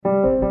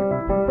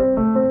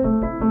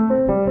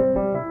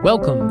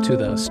Welcome to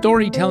the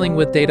Storytelling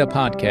with Data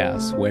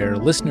podcast, where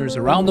listeners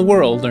around the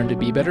world learn to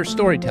be better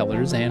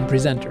storytellers and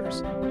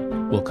presenters.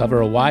 We'll cover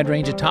a wide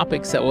range of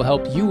topics that will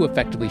help you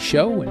effectively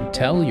show and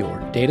tell your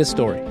data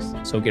stories.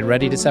 So get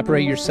ready to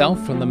separate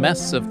yourself from the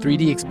mess of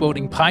 3D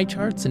exploding pie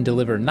charts and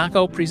deliver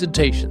knockout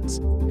presentations.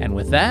 And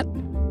with that,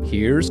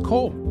 here's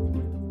Cole.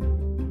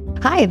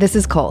 Hi, this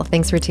is Cole.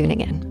 Thanks for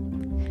tuning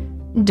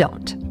in.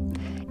 Don't.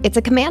 It's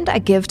a command I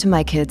give to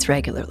my kids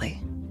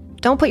regularly.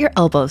 Don't put your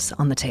elbows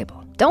on the table.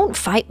 Don't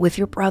fight with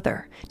your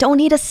brother. Don't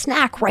eat a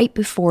snack right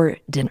before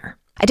dinner.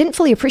 I didn't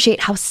fully appreciate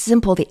how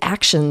simple the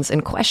actions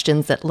and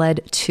questions that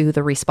led to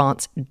the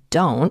response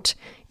don't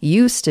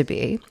used to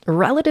be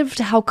relative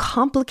to how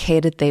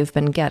complicated they've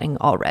been getting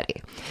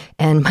already.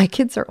 And my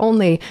kids are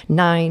only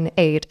 9,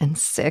 8, and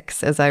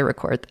 6 as I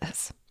record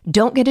this.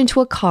 Don't get into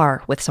a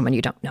car with someone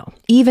you don't know,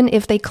 even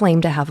if they claim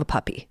to have a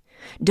puppy.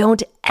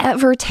 Don't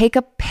ever take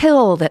a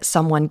pill that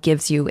someone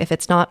gives you if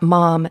it's not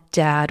mom,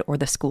 dad, or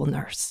the school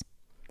nurse.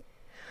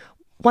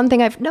 One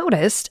thing I've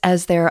noticed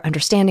as their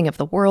understanding of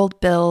the world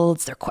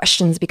builds, their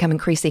questions become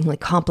increasingly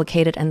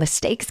complicated, and the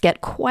stakes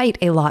get quite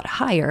a lot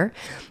higher,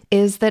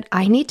 is that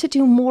I need to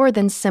do more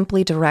than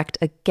simply direct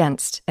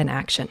against an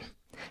action.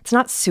 It's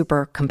not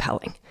super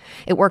compelling.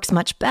 It works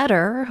much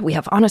better, we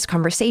have honest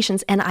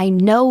conversations, and I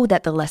know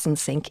that the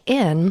lessons sink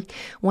in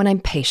when I'm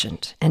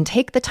patient and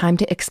take the time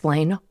to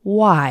explain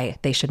why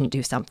they shouldn't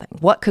do something,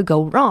 what could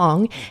go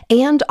wrong,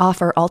 and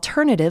offer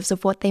alternatives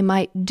of what they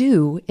might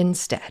do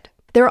instead.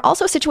 There are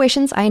also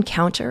situations I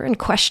encounter and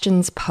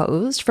questions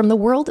posed from the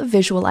world of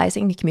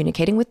visualizing and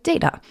communicating with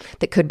data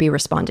that could be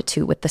responded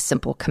to with the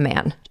simple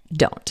command,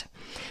 don't.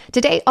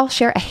 Today, I'll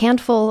share a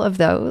handful of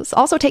those,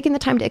 also taking the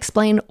time to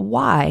explain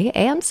why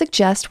and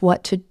suggest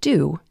what to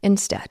do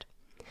instead.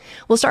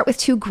 We'll start with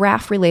 2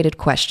 graph-related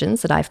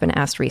questions that I've been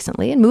asked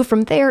recently and move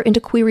from there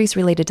into queries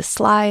related to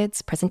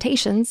slides,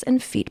 presentations,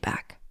 and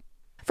feedback.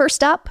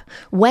 First up,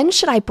 when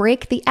should I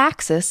break the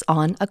axis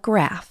on a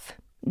graph?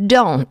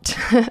 Don't.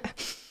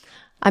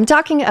 I'm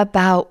talking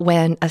about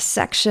when a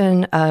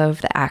section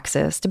of the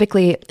axis,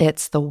 typically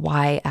it's the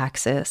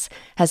y-axis,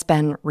 has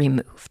been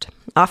removed.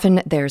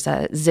 Often there's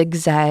a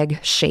zigzag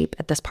shape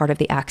at this part of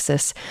the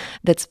axis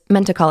that's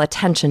meant to call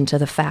attention to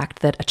the fact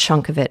that a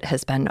chunk of it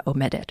has been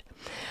omitted.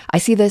 I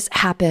see this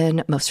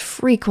happen most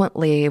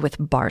frequently with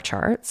bar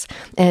charts,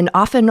 and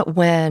often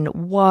when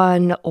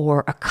one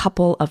or a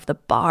couple of the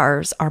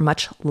bars are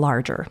much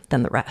larger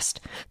than the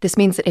rest. This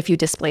means that if you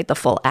displayed the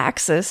full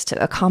axis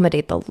to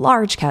accommodate the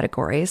large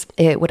categories,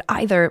 it would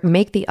either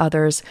make the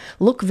others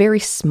look very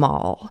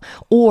small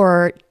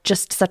or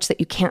just such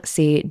that you can't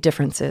see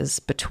differences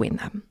between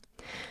them.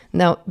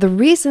 Now, the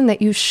reason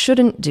that you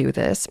shouldn't do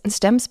this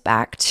stems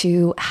back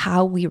to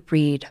how we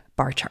read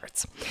bar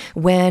charts.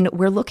 When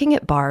we're looking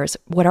at bars,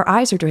 what our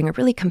eyes are doing are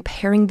really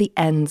comparing the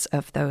ends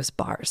of those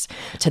bars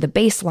to the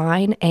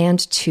baseline and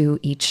to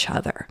each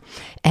other.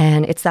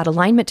 And it's that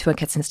alignment to a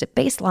consistent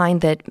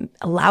baseline that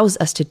allows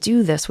us to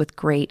do this with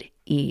great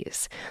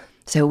ease.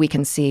 So we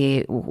can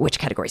see which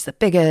category is the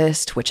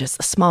biggest, which is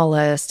the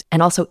smallest,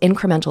 and also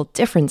incremental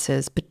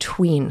differences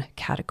between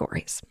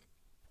categories.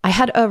 I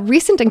had a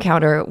recent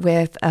encounter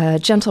with a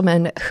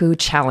gentleman who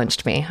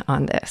challenged me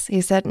on this.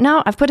 He said,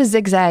 no, I've put a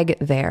zigzag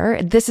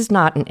there. This is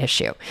not an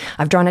issue.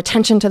 I've drawn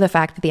attention to the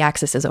fact that the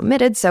axis is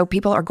omitted, so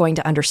people are going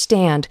to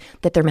understand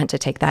that they're meant to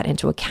take that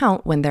into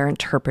account when they're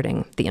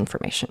interpreting the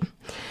information.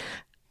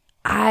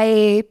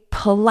 I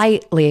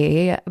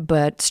politely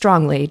but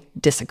strongly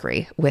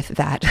disagree with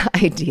that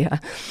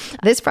idea.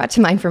 This brought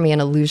to mind for me an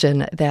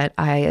illusion that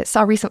I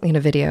saw recently in a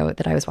video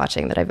that I was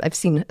watching that I've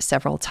seen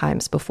several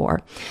times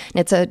before. And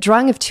it's a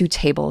drawing of 2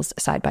 tables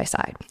side by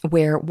side,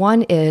 where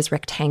one is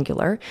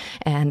rectangular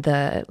and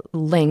the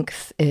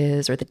length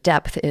is, or the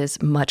depth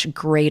is much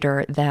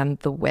greater than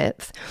the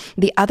width.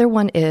 The other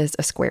one is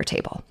a square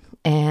table.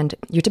 And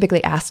you're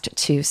typically asked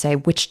to say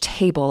which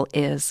table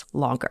is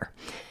longer.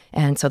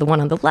 And so the one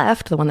on the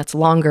left, the one that's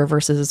longer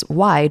versus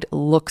wide,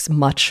 looks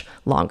much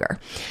longer.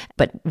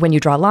 But when you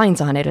draw lines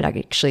on it, it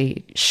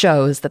actually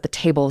shows that the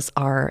tables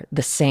are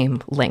the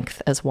same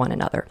length as one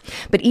another.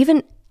 But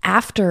even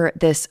after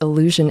this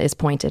illusion is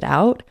pointed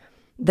out,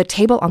 the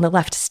table on the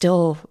left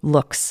still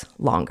looks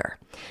longer.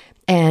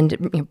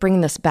 And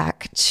bringing this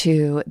back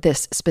to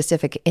this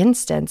specific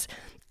instance,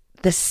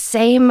 the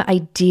same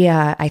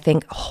idea, I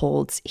think,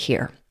 holds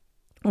here,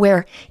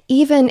 where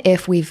even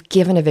if we've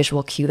given a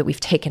visual cue that we've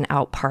taken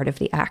out part of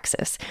the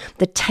axis,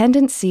 the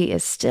tendency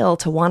is still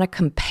to want to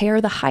compare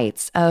the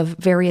heights of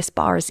various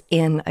bars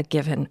in a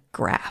given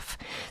graph.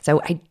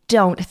 So I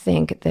don't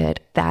think that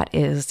that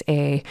is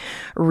a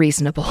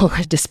reasonable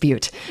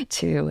dispute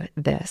to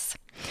this.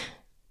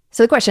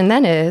 So the question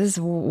then is,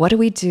 what do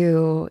we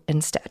do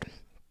instead?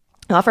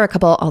 I'll offer a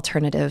couple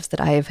alternatives that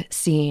I've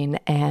seen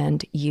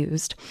and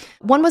used.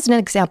 One was an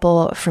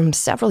example from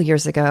several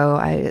years ago.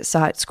 I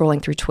saw it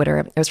scrolling through Twitter.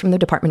 It was from the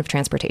Department of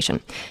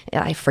Transportation.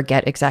 I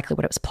forget exactly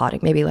what it was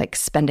plotting, maybe like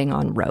spending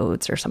on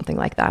roads or something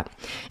like that.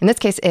 In this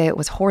case, it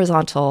was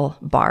horizontal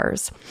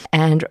bars,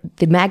 and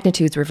the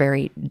magnitudes were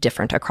very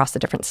different across the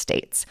different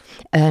states.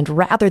 And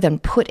rather than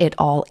put it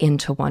all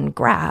into one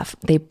graph,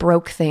 they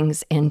broke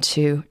things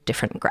into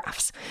different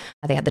graphs.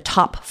 They had the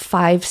top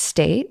 5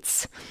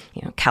 states,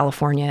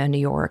 California,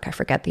 New York, I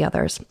forget the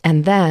others.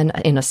 And then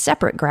in a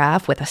separate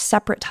graph with a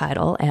separate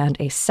title and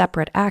a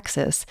separate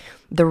axis,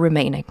 the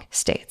remaining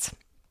states.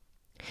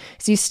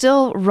 So you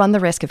still run the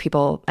risk of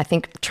people, I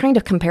think, trying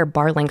to compare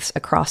bar lengths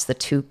across the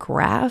 2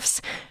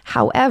 graphs.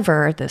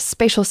 However, the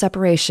spatial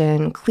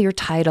separation, clear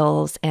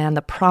titles, and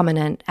the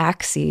prominent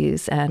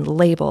axes and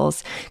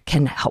labels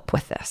can help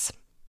with this.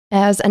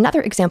 As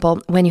another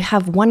example, when you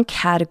have one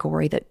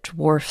category that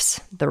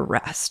dwarfs the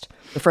rest.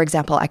 For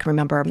example, I can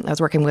remember I was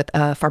working with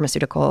a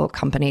pharmaceutical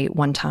company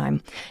one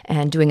time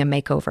and doing a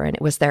makeover, and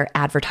it was their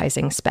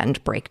advertising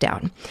spend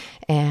breakdown.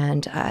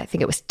 And I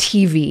think it was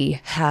TV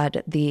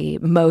had the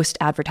most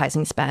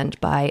advertising spend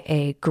by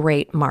a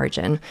great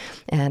margin.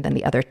 And then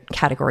the other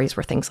categories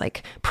were things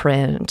like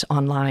print,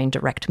 online,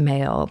 direct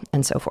mail,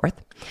 and so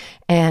forth.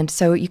 And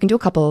so you can do a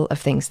couple of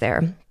things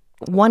there.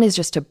 One is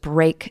just to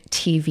break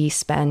TV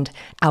spend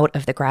out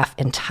of the graph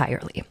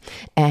entirely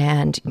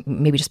and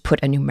maybe just put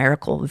a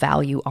numerical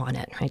value on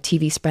it. Right?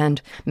 TV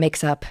spend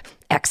makes up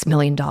X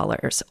million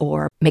dollars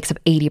or makes up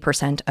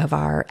 80% of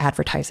our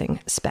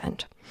advertising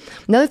spend.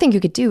 Another thing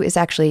you could do is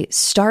actually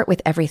start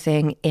with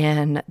everything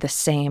in the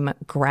same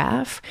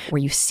graph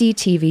where you see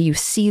TV, you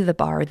see the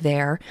bar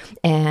there,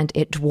 and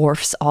it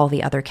dwarfs all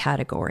the other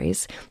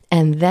categories.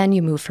 And then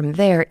you move from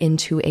there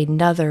into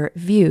another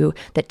view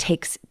that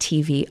takes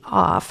TV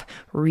off,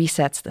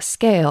 resets the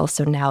scale,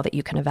 so now that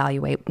you can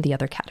evaluate the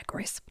other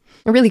categories.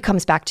 It really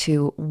comes back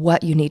to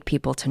what you need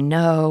people to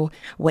know,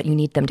 what you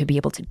need them to be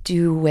able to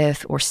do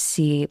with or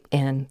see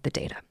in the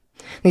data.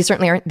 These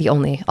certainly aren't the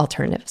only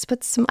alternatives,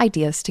 but some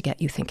ideas to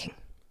get you thinking.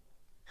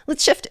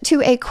 Let's shift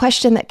to a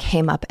question that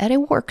came up at a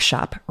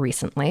workshop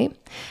recently.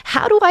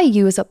 How do I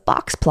use a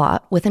box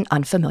plot with an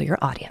unfamiliar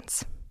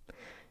audience?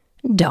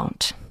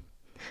 Don't.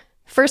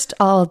 First,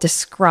 I'll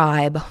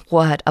describe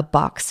what a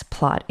box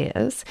plot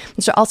is.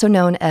 It's also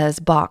known as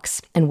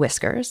box and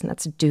whiskers, and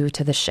that's due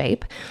to the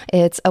shape.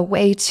 It's a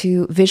way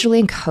to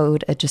visually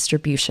encode a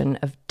distribution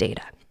of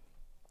data.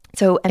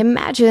 So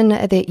imagine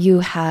that you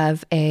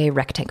have a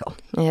rectangle.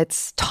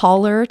 It's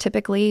taller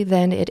typically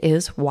than it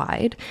is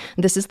wide.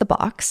 This is the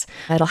box.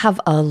 It'll have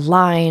a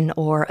line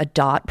or a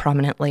dot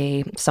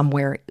prominently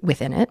somewhere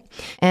within it.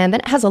 And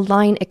then it has a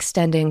line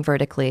extending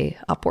vertically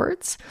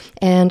upwards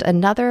and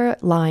another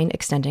line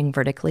extending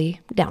vertically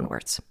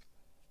downwards.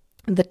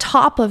 The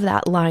top of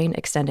that line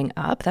extending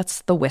up,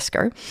 that's the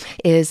whisker,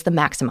 is the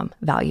maximum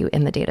value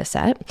in the data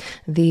set.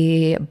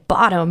 The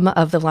bottom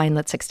of the line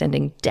that's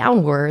extending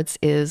downwards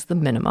is the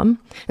minimum.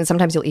 And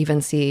sometimes you'll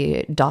even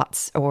see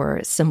dots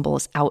or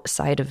symbols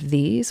outside of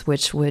these,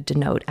 which would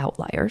denote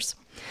outliers.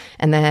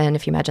 And then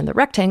if you imagine the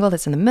rectangle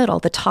that's in the middle,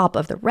 the top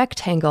of the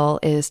rectangle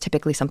is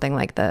typically something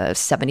like the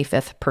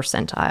 75th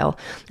percentile,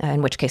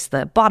 in which case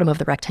the bottom of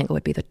the rectangle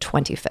would be the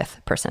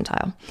 25th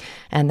percentile.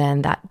 And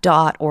then that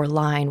dot or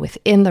line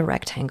within the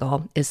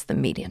rectangle is the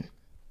median.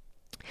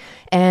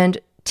 And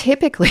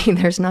typically,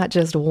 there's not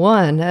just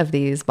one of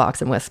these box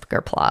and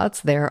whisker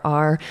plots. There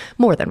are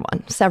more than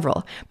one,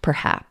 several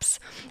perhaps.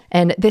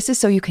 And this is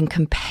so you can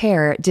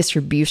compare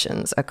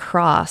distributions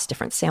across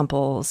different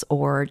samples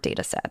or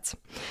data sets.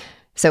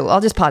 So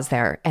I'll just pause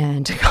there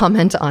and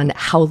comment on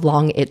how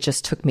long it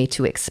just took me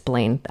to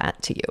explain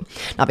that to you.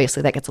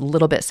 Obviously, that gets a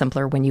little bit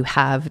simpler when you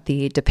have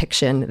the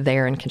depiction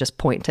there and can just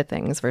point to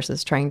things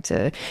versus trying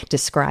to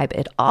describe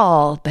it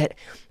all. But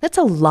that's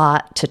a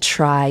lot to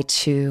try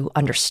to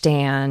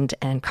understand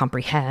and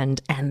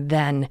comprehend and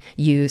then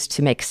use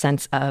to make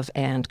sense of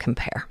and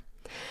compare.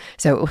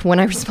 So when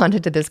I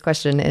responded to this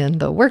question in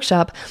the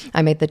workshop,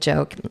 I made the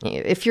joke,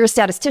 if you're a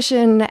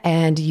statistician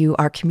and you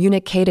are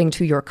communicating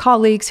to your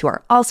colleagues who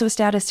are also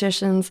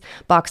statisticians,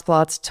 box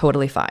plots,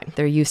 totally fine.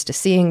 They're used to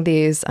seeing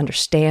these,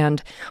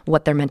 understand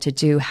what they're meant to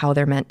do, how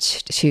they're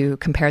meant to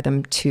compare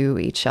them to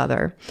each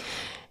other.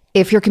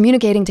 If you're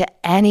communicating to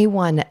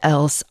anyone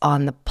else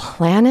on the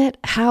planet,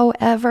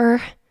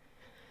 however,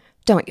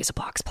 don't use a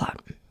box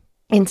plot.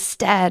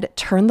 Instead,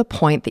 turn the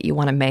point that you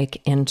want to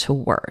make into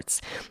words,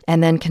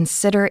 and then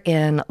consider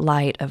in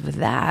light of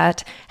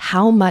that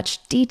how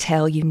much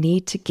detail you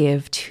need to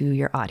give to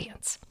your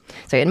audience.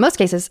 So in most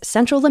cases,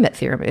 central limit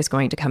theorem is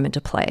going to come into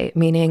play,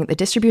 meaning the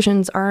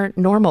distributions are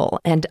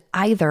normal and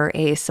either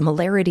a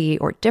similarity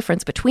or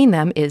difference between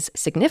them is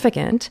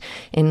significant,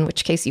 in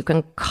which case you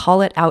can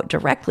call it out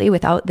directly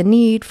without the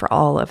need for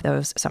all of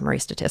those summary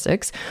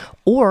statistics,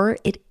 or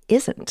it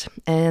isn't.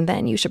 And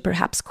then you should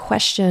perhaps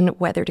question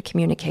whether to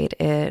communicate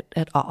it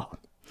at all.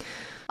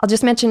 I'll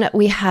just mention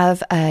we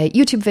have a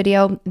YouTube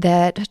video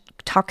that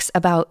talks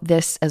about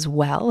this as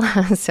well.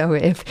 So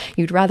if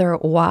you'd rather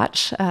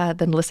watch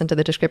than listen to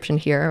the description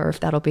here, or if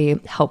that'll be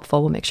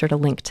helpful, we'll make sure to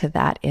link to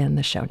that in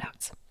the show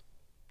notes.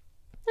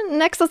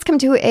 Next, let's come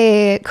to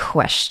a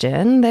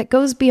question that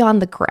goes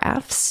beyond the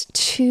graphs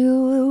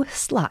to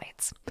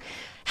slides.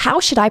 How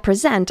should I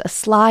present a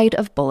slide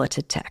of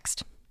bulleted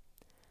text?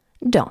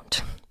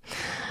 Don't.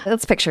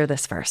 Let's picture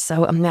this first.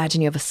 So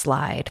imagine you have a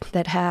slide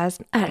that has,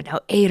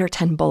 8 or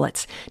 10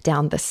 bullets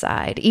down the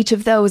side. Each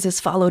of those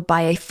is followed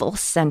by a full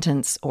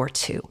sentence or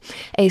two.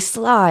 A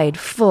slide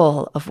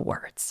full of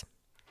words.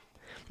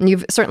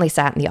 You've certainly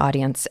sat in the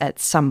audience at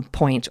some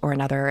point or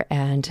another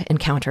and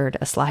encountered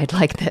a slide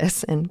like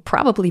this and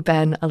probably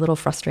been a little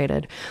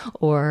frustrated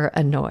or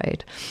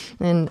annoyed.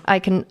 And I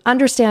can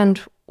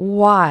understand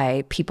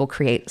why people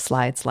create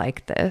slides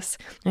like this.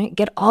 Right?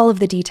 Get all of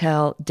the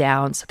detail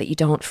down so that you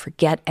don't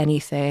forget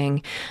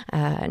anything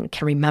and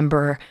can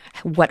remember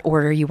what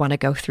order you want to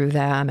go through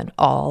them and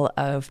all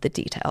of the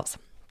details.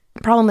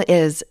 The problem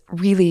is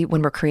really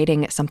when we're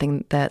creating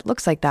something that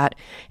looks like that,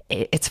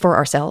 it's for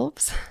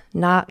ourselves,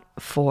 not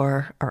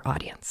for our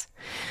audience.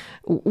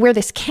 Where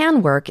this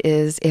can work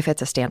is if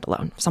it's a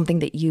standalone, something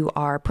that you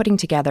are putting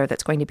together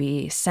that's going to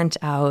be sent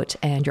out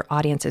and your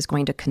audience is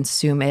going to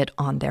consume it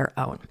on their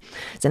own.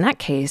 So in that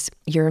case,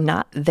 you're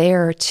not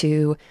there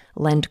to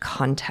lend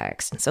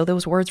context. And so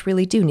those words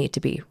really do need to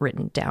be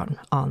written down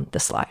on the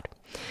slide.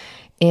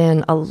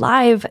 In a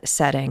live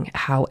setting,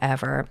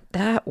 however,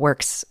 that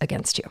works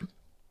against you.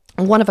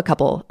 One of a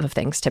couple of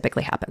things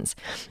typically happens.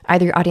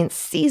 Either your audience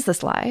sees the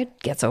slide,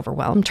 gets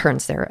overwhelmed,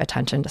 turns their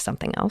attention to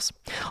something else,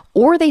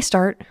 or they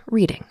start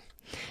reading.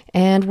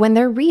 And when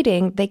they're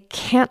reading, they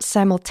can't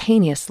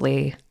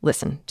simultaneously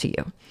listen to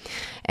you.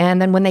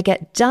 And then when they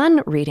get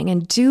done reading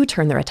and do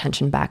turn their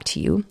attention back to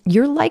you,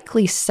 you're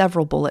likely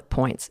several bullet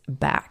points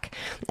back.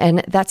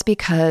 And that's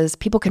because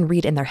people can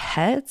read in their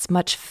heads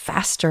much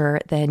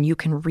faster than you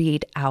can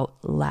read out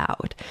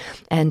loud.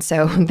 And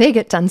so they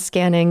get done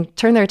scanning,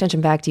 turn their attention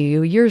back to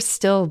you, you're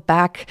still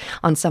back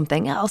on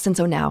something else. And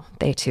so now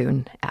they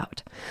tune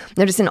out.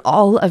 Notice in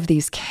all of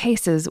these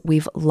cases,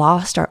 we've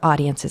lost our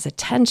audience's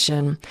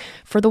attention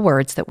for the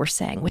words that we're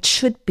saying, which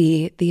should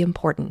be the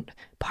important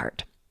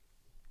part.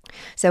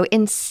 So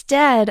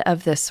instead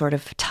of this sort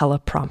of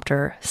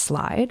teleprompter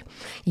slide,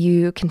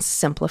 you can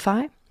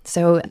simplify.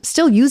 So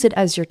still use it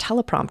as your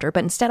teleprompter,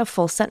 but instead of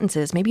full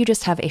sentences, maybe you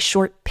just have a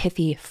short,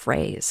 pithy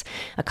phrase,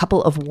 a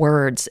couple of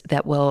words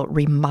that will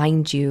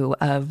remind you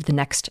of the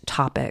next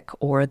topic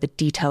or the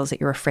details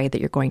that you're afraid that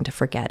you're going to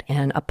forget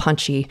in a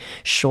punchy,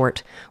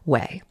 short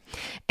way.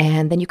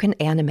 And then you can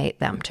animate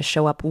them to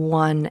show up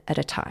one at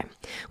a time,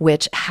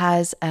 which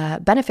has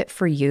a benefit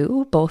for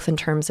you, both in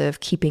terms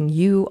of keeping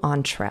you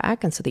on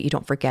track and so that you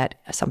don't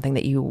forget something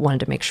that you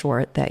wanted to make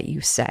sure that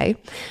you say.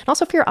 And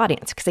also for your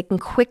audience, because they can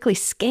quickly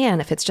scan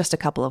if it's just a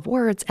couple of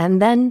words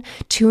and then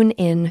tune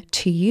in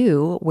to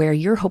you, where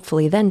you're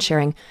hopefully then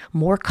sharing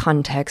more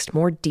context,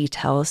 more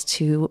details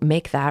to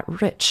make that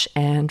rich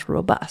and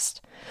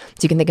robust.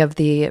 So you can think of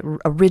the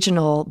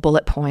original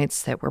bullet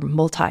points that were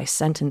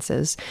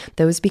multi-sentences.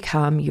 Those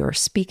become your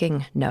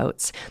speaking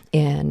notes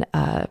in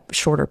a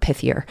shorter,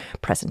 pithier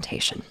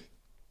presentation.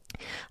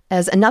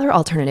 As another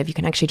alternative, you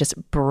can actually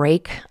just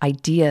break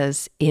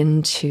ideas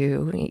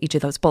into each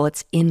of those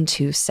bullets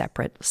into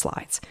separate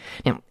slides.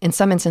 Now, in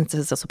some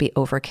instances, this will be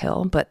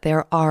overkill, but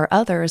there are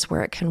others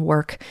where it can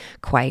work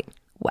quite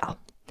well.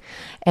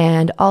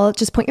 And I'll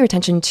just point your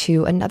attention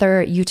to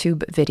another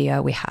YouTube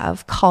video we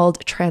have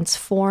called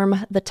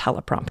Transform the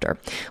Teleprompter,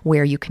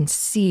 where you can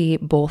see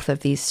both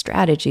of these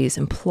strategies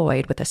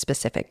employed with a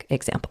specific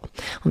example.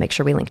 I'll make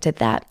sure we link to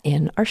that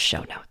in our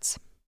show notes.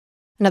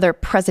 Another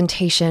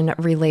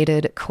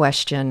presentation-related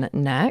question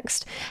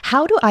next.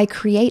 How do I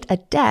create a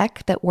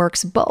deck that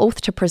works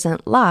both to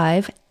present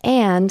live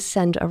and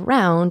send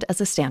around as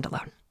a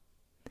standalone?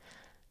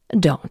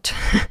 Don't.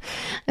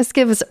 This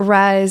gives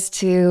rise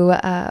to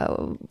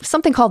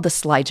something called the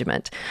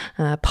slidegement.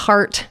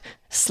 Part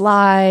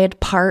slide,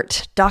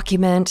 part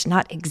document,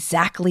 not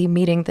exactly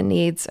meeting the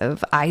needs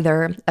of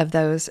either of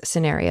those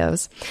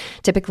scenarios.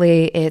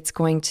 Typically, it's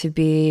going to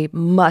be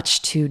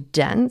much too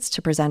dense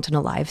to present in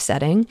a live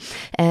setting,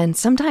 and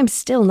sometimes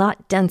still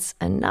not dense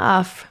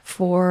enough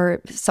for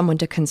someone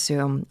to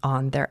consume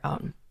on their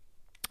own.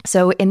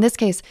 So in this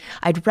case,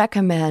 I'd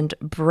recommend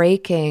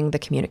breaking the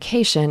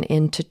communication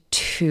into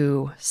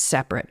two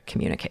separate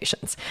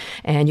communications,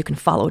 and you can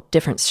follow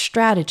different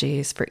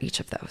strategies for each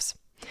of those.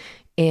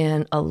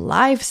 In a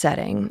live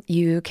setting,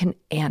 you can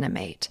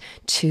animate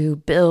to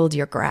build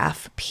your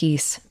graph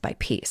piece by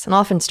piece, and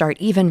often start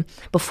even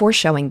before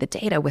showing the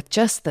data with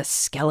just the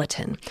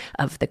skeleton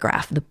of the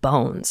graph, the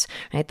bones,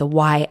 right? The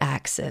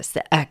y-axis,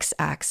 the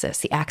x-axis,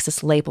 the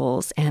axis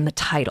labels, and the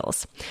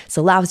titles. This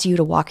allows you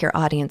to walk your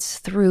audience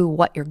through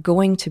what you're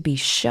going to be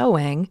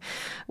showing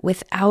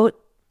without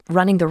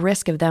running the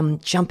risk of them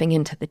jumping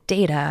into the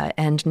data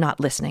and not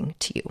listening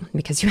to you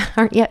because you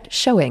aren't yet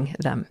showing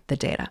them the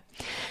data.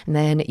 And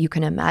then you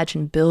can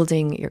imagine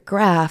building your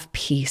graph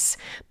piece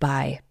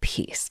by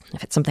piece.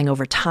 If it's something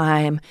over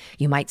time,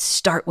 you might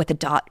start with a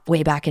dot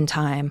way back in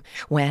time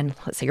when,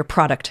 let's say, your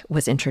product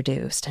was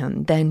introduced.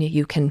 And then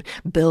you can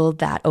build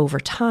that over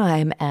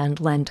time and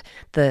lend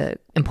the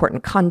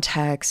important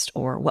context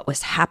or what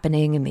was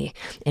happening in the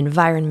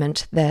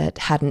environment that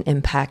had an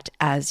impact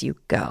as you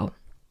go.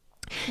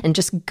 And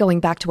just going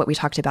back to what we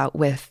talked about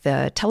with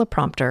the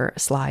teleprompter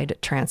slide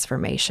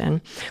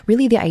transformation,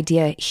 really the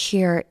idea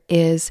here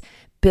is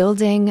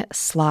building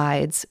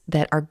slides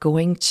that are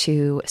going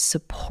to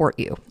support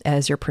you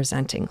as you're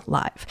presenting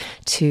live,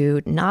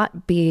 to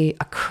not be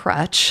a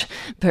crutch,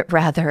 but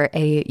rather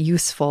a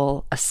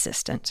useful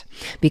assistant.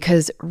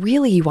 Because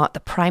really you want the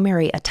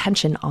primary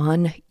attention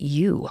on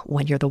you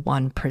when you're the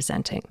one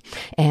presenting.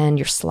 And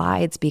your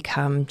slides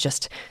become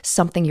just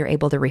something you're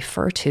able to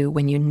refer to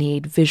when you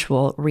need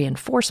visual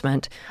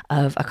reinforcement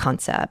of a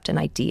concept, an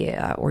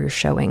idea, or you're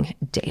showing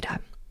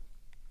data.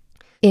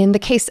 In the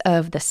case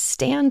of the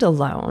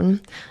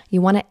standalone,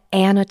 you want to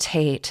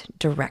annotate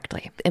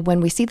directly. And when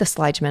we see the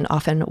SlideGen,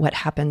 often what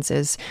happens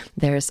is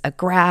there's a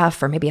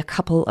graph or maybe a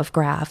couple of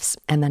graphs,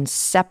 and then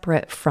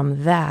separate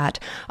from that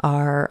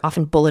are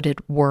often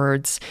bulleted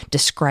words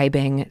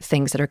describing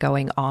things that are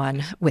going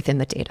on within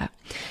the data.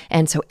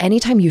 And so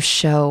anytime you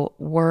show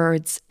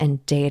words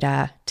and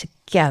data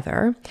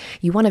together,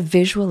 you want to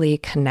visually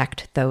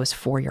connect those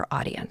for your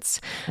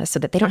audience so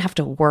that they don't have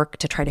to work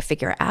to try to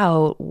figure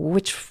out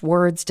which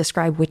words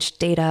describe which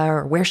data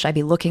or where should I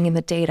be looking in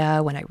the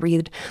data when I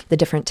read the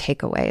different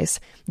takeaways.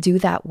 Do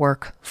that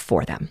work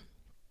for them.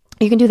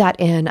 You can do that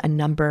in a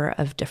number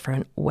of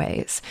different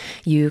ways.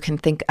 You can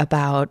think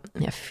about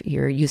if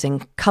you're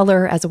using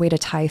color as a way to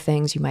tie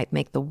things, you might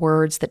make the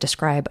words that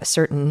describe a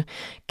certain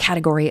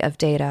category of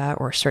data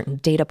or a certain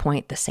data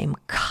point the same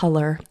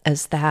color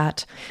as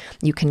that.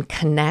 You can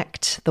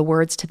connect the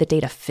words to the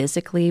data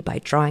physically by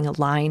drawing a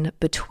line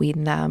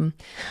between them.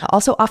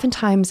 Also,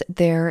 oftentimes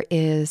there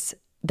is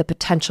the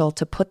potential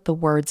to put the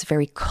words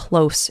very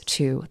close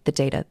to the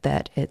data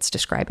that it's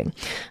describing,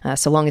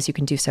 so long as you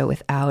can do so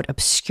without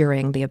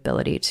obscuring the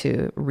ability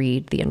to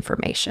read the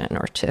information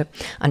or to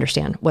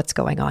understand what's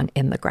going on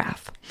in the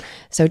graph.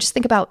 So just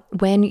think about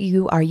when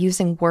you are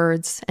using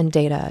words and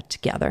data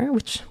together,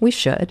 which we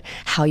should,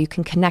 how you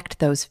can connect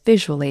those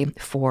visually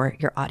for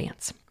your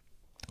audience.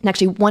 And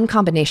actually, one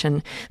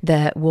combination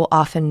that we'll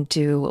often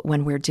do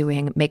when we're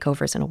doing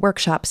makeovers in a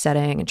workshop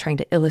setting and trying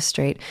to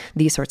illustrate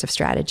these sorts of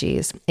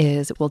strategies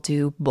is we'll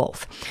do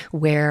both,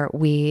 where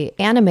we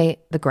animate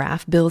the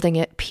graph, building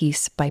it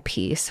piece by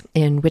piece,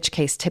 in which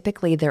case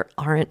typically there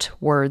aren't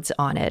words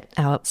on it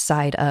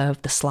outside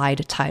of the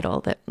slide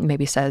title that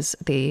maybe says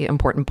the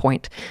important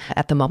point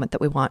at the moment that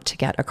we want to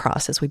get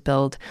across as we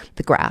build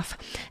the graph.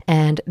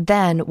 And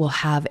then we'll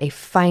have a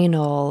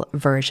final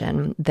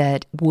version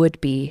that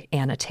would be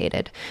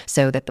annotated,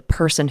 so that the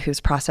person who's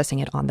processing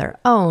it on their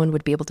own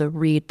would be able to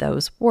read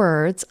those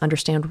words,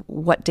 understand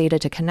what data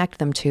to connect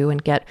them to,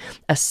 and get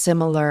a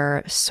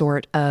similar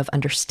sort of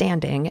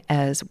understanding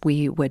as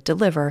we would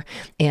deliver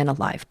in a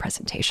live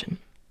presentation.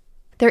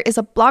 There is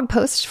a blog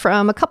post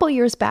from a couple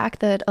years back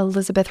that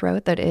Elizabeth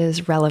wrote that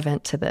is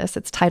relevant to this.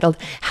 It's titled,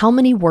 "How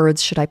Many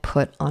Words Should I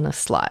Put on a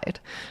Slide?"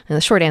 And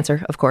the short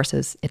answer, of course,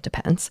 is it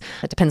depends.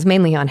 It depends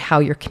mainly on how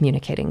you're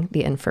communicating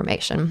the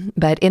information.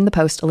 But in the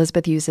post,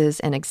 Elizabeth uses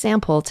an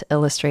example to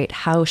illustrate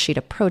how she'd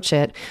approach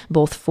it,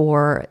 both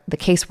for the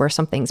case where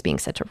something's being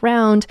sent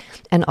around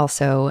and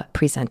also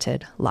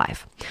presented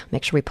live.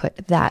 Make sure we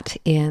put that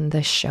in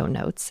the show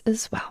notes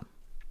as well.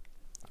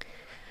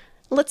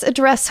 Let's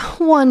address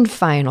one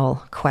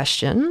final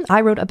question. I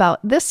wrote about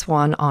this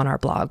one on our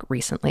blog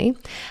recently.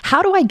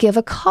 How do I give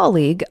a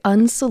colleague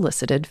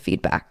unsolicited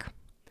feedback?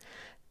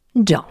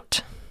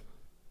 Don't.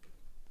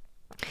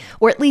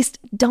 Or at least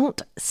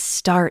don't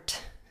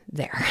start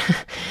there.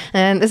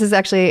 And this is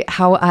actually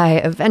how I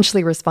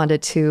eventually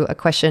responded to a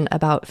question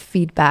about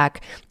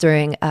feedback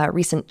during a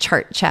recent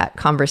chart chat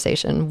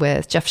conversation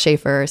with Jeff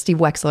Schaefer, Steve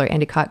Wexler,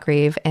 Andy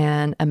Cotgrave,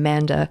 and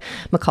Amanda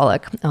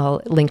McCulloch.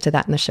 I'll link to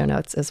that in the show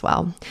notes as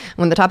well.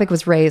 When the topic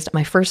was raised,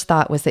 my first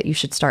thought was that you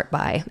should start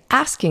by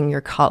asking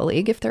your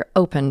colleague if they're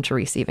open to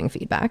receiving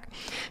feedback,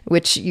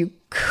 which you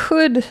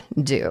could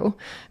do,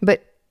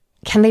 but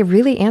can they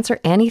really answer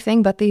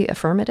anything but the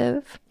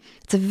affirmative?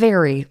 It's a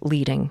very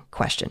leading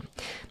question.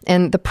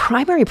 And the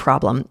primary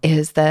problem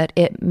is that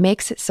it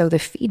makes it so the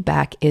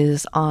feedback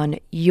is on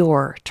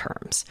your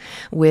terms,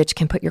 which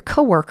can put your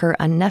coworker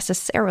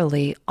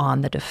unnecessarily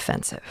on the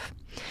defensive.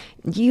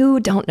 You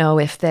don't know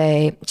if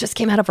they just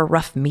came out of a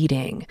rough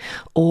meeting,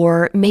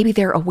 or maybe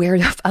they're aware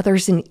of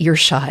others in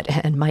earshot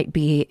and might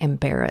be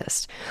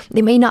embarrassed.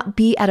 They may not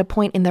be at a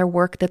point in their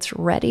work that's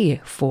ready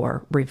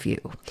for review,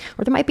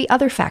 or there might be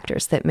other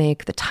factors that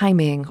make the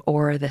timing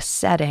or the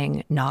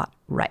setting not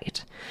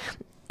right.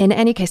 In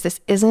any case,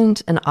 this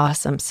isn't an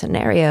awesome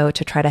scenario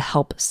to try to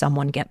help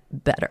someone get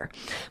better,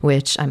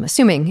 which I'm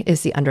assuming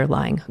is the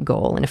underlying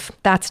goal. And if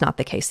that's not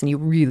the case, then you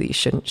really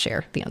shouldn't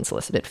share the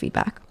unsolicited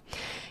feedback.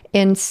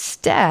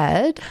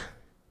 Instead,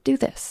 do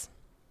this.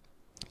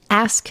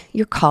 Ask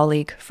your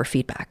colleague for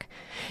feedback,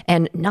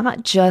 and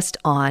not just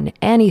on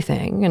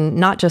anything and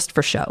not just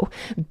for show.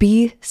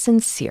 Be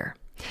sincere.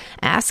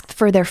 Ask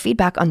for their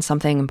feedback on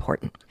something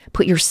important.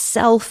 Put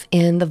yourself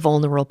in the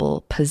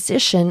vulnerable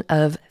position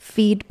of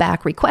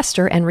feedback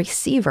requester and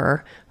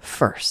receiver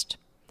first.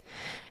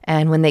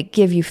 And when they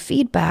give you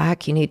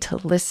feedback, you need to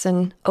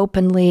listen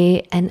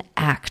openly and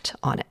act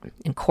on it,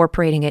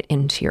 incorporating it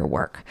into your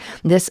work.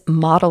 This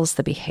models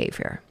the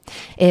behavior.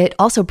 It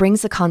also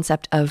brings the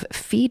concept of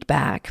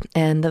feedback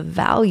and the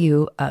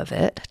value of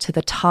it to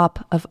the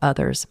top of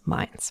others'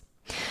 minds.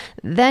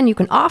 Then you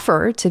can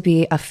offer to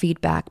be a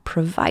feedback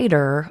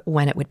provider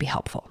when it would be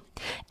helpful.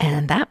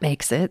 And that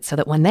makes it so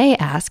that when they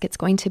ask, it's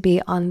going to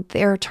be on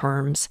their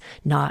terms,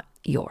 not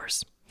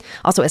yours.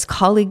 Also, as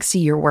colleagues see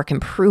your work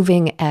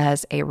improving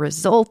as a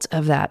result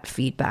of that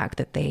feedback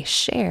that they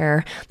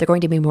share, they're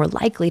going to be more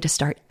likely to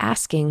start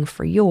asking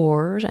for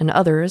yours and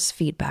others'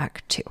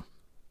 feedback too.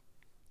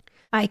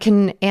 I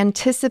can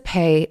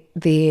anticipate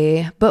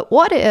the "but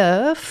what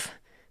if"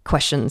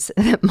 questions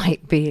that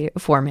might be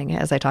forming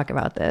as I talk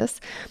about this.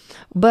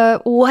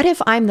 But what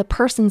if I'm the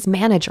person's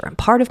manager and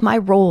part of my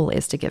role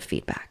is to give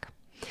feedback?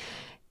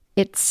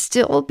 It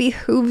still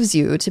behooves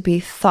you to be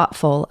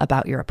thoughtful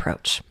about your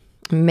approach.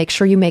 Make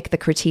sure you make the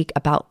critique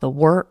about the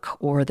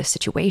work or the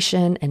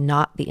situation and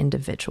not the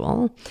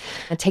individual.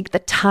 And take the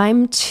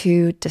time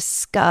to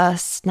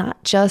discuss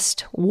not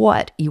just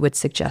what you would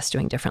suggest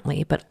doing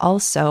differently, but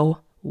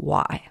also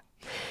why.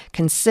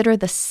 Consider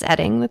the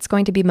setting that's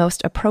going to be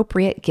most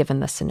appropriate given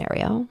the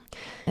scenario.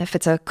 If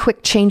it's a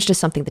quick change to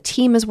something the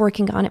team is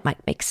working on, it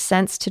might make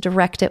sense to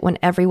direct it when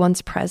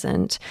everyone's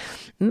present.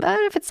 But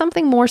if it's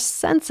something more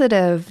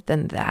sensitive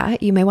than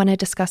that, you may want to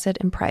discuss it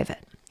in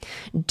private.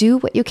 Do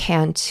what you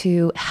can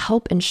to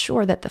help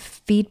ensure that the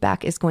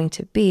feedback is going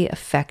to be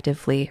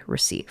effectively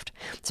received.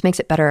 This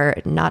makes it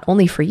better not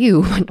only for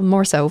you, but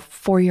more so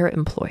for your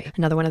employee.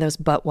 Another one of those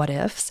but what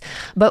ifs.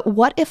 But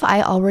what if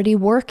I already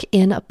work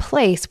in a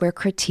place where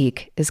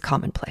critique is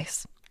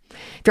commonplace?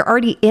 If you're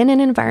already in an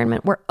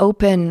environment where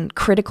open,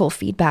 critical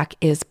feedback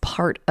is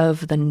part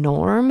of the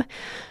norm,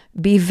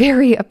 be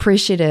very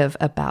appreciative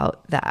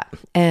about that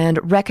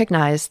and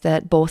recognize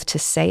that both to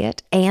say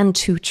it and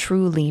to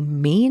truly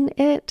mean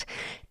it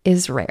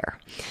is rare.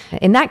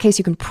 In that case,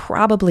 you can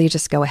probably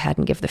just go ahead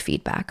and give the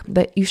feedback,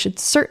 but you should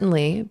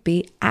certainly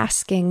be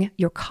asking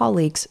your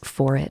colleagues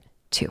for it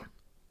too.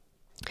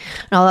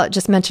 And I'll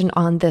just mention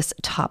on this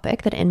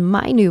topic that in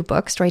my new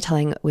book,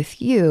 Storytelling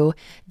with You,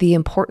 the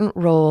important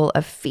role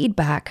of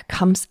feedback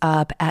comes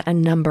up at a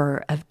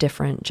number of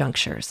different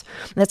junctures.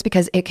 That's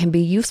because it can be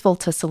useful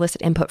to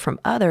solicit input from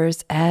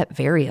others at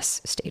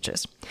various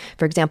stages.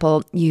 For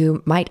example,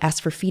 you might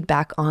ask for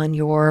feedback on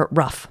your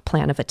rough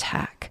plan of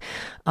attack,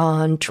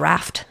 on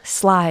draft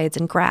slides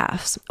and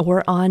graphs,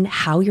 or on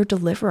how you're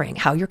delivering,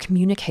 how you're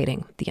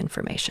communicating the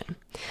information.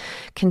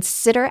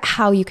 Consider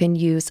how you can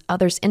use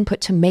others' input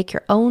to make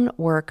your own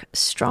work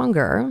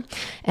stronger,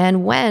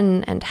 and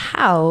when and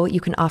how you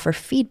can offer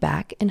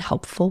feedback in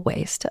helpful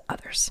ways to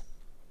others.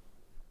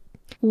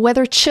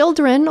 Whether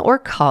children or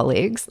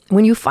colleagues,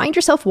 when you find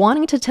yourself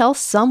wanting to tell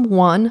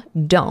someone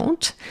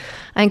don't,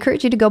 I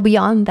encourage you to go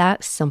beyond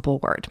that simple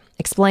word.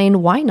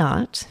 Explain why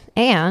not,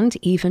 and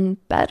even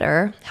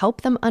better,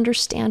 help them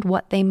understand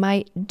what they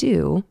might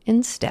do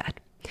instead.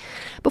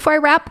 Before I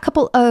wrap, a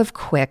couple of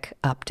quick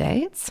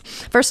updates.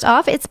 First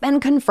off, it's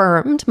been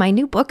confirmed my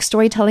new book,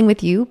 Storytelling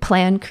with You,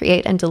 Plan,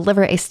 Create, and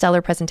Deliver a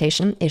Stellar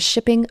Presentation, is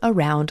shipping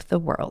around the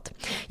world.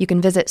 You can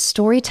visit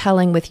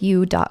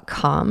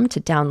storytellingwithyou.com to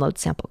download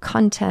sample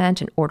content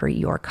and order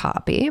your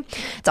copy.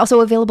 It's also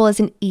available as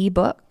an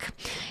ebook.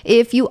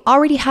 If you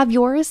already have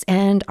yours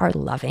and are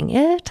loving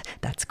it,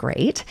 that's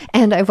great.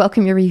 And I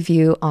welcome your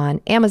review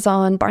on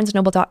Amazon,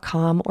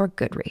 BarnesandNoble.com, or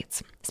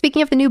Goodreads.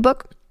 Speaking of the new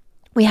book,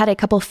 we had a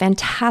couple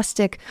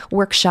fantastic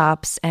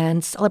workshops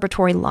and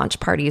celebratory launch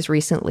parties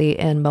recently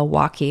in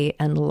Milwaukee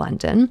and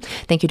London.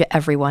 Thank you to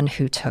everyone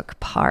who took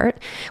part.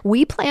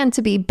 We plan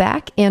to be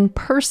back in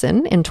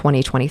person in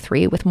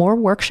 2023 with more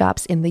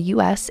workshops in the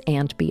US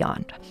and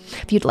beyond.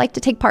 If you'd like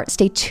to take part,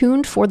 stay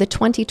tuned for the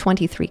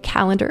 2023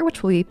 calendar,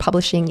 which we'll be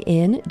publishing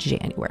in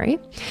January.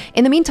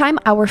 In the meantime,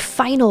 our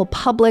final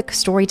public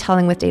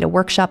Storytelling with Data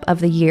workshop of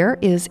the year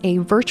is a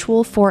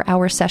virtual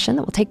 4-hour session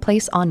that will take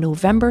place on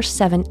November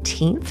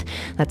 17th.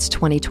 That's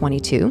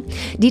 2022.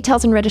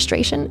 Details and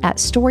registration at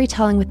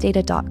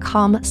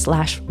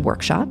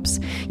storytellingwithdata.com/workshops.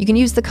 You can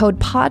use the code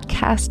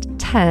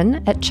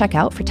podcast10 at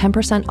checkout for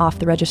 10% off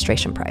the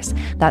registration price.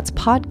 That's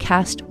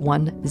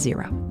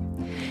podcast10.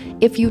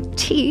 If you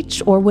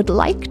teach or would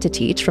like to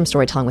teach from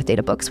Storytelling with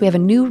Data books, we have a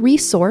new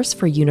resource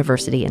for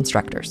university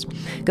instructors.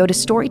 Go to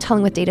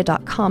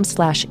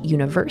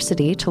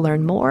storytellingwithdata.com/university to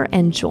learn more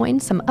and join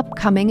some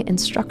upcoming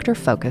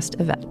instructor-focused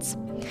events.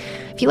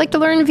 If you like to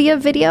learn via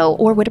video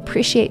or would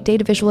appreciate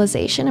data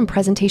visualization and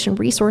presentation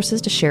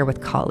resources to share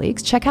with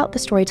colleagues, check out the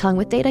Storytelling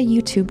with Data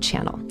YouTube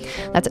channel.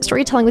 That's at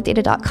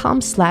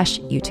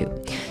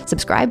storytellingwithdata.com/YouTube.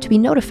 Subscribe to be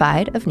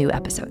notified of new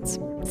episodes.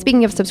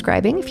 Speaking of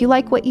subscribing, if you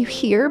like what you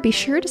hear, be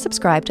sure to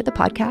subscribe to the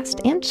podcast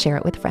and share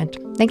it with a friend.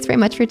 Thanks very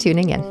much for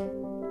tuning in.